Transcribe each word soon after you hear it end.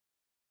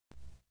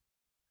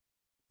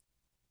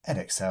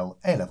Edexcel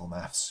A-Level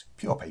Maths,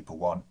 Pure Paper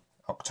 1,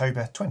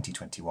 October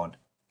 2021,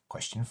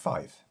 Question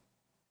 5.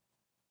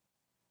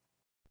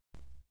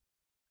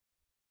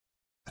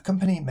 A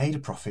company made a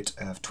profit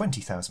of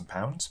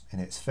 £20,000 in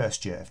its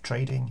first year of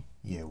trading,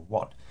 year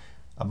 1.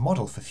 A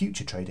model for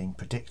future trading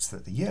predicts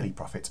that the yearly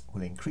profit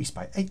will increase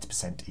by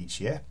 8%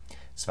 each year,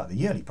 so that the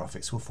yearly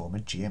profits will form a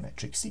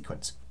geometric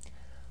sequence.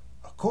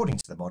 According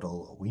to the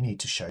model, we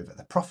need to show that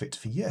the profit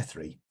for year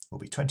 3 will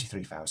be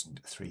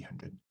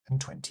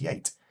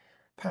 £23,328.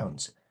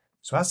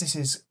 So as this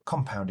is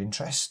compound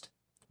interest,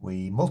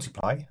 we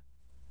multiply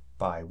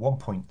by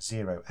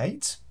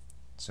 1.08.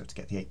 So to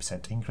get the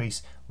 8%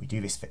 increase, we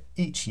do this for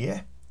each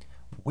year.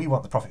 We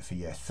want the profit for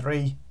year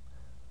 3,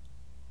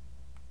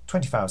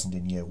 20,000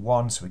 in year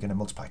 1, so we're going to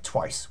multiply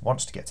twice,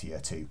 once to get to year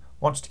 2,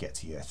 once to get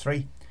to year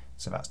 3.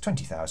 So that's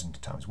 20,000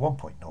 times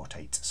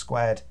 1.08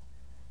 squared,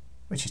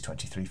 which is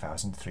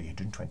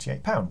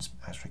 £23,328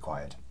 as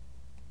required.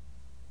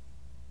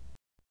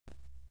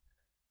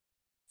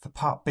 For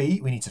part B,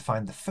 we need to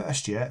find the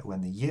first year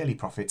when the yearly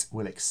profit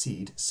will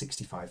exceed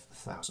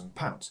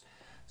 £65,000.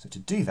 So to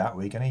do that,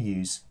 we're going to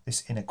use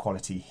this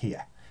inequality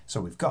here.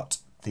 So we've got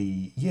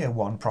the year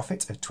 1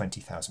 profit of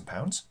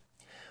 £20,000.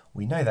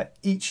 We know that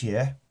each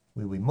year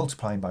we will be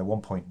multiplying by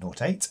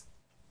 1.08.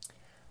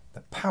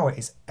 The power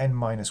is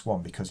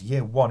n-1 because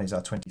year 1 is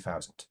our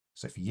 20,000.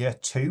 So for year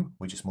 2,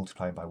 we're just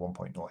multiplying by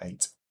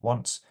 1.08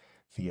 once.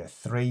 For year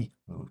 3,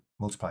 we're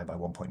multiplying by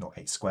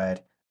 1.08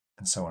 squared,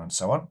 and so on and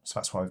so on. So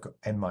that's why we've got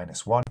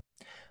n-1.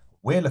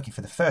 We're looking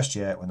for the first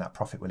year when that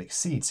profit will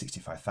exceed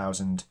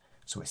 65,000.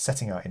 So we're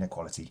setting our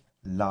inequality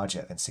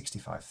larger than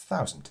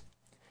 65,000.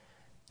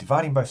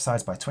 Dividing both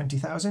sides by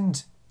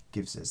 20,000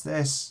 gives us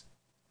this,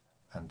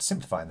 and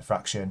simplifying the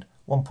fraction,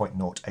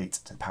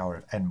 1.08 to the power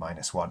of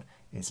n-1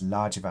 is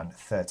larger than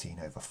 13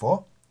 over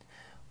 4.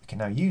 We can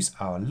now use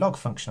our log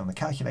function on the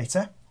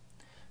calculator.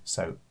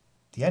 So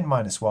the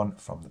n-1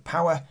 from the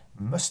power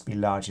must be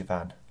larger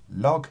than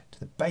log to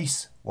the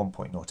base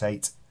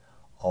 1.08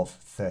 of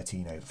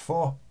 13 over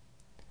 4,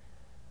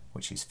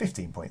 which is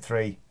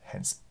 15.3,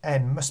 hence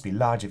n must be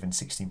larger than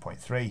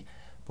 16.3,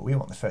 but we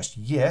want the first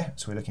year,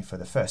 so we're looking for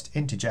the first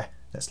integer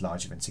that's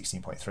larger than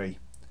 16.3,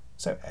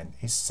 so n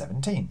is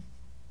 17.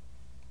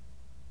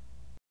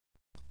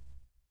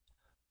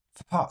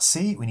 For part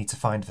C, we need to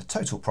find the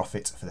total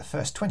profit for the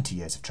first 20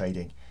 years of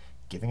trading,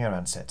 giving our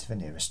answer to the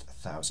nearest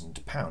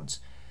 £1,000.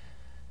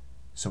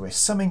 So we're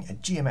summing a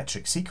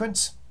geometric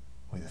sequence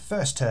with a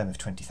first term of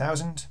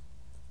 20,000,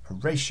 a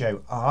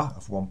ratio r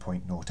of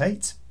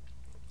 1.08,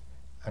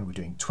 and we're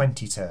doing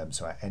 20 terms,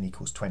 so our n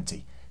equals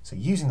 20. So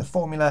using the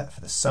formula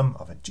for the sum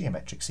of a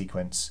geometric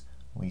sequence,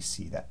 we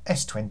see that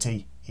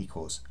S20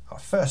 equals our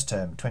first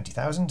term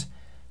 20,000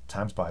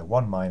 times by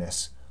 1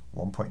 minus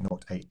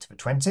 1.08 to the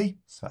 20,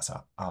 so that's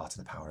our r to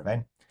the power of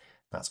n.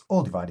 That's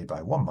all divided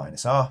by 1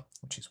 minus r,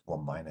 which is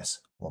 1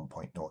 minus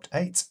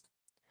 1.08,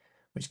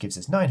 which gives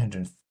us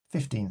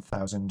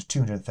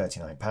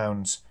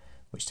 £915,239,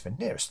 which to the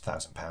nearest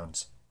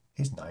 £1,000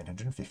 is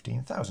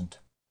 915,000.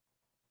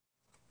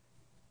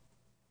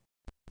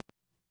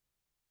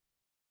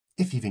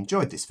 If you've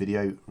enjoyed this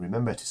video,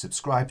 remember to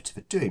subscribe to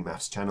the Doing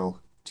Maths channel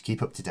to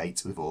keep up to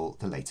date with all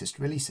the latest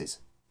releases.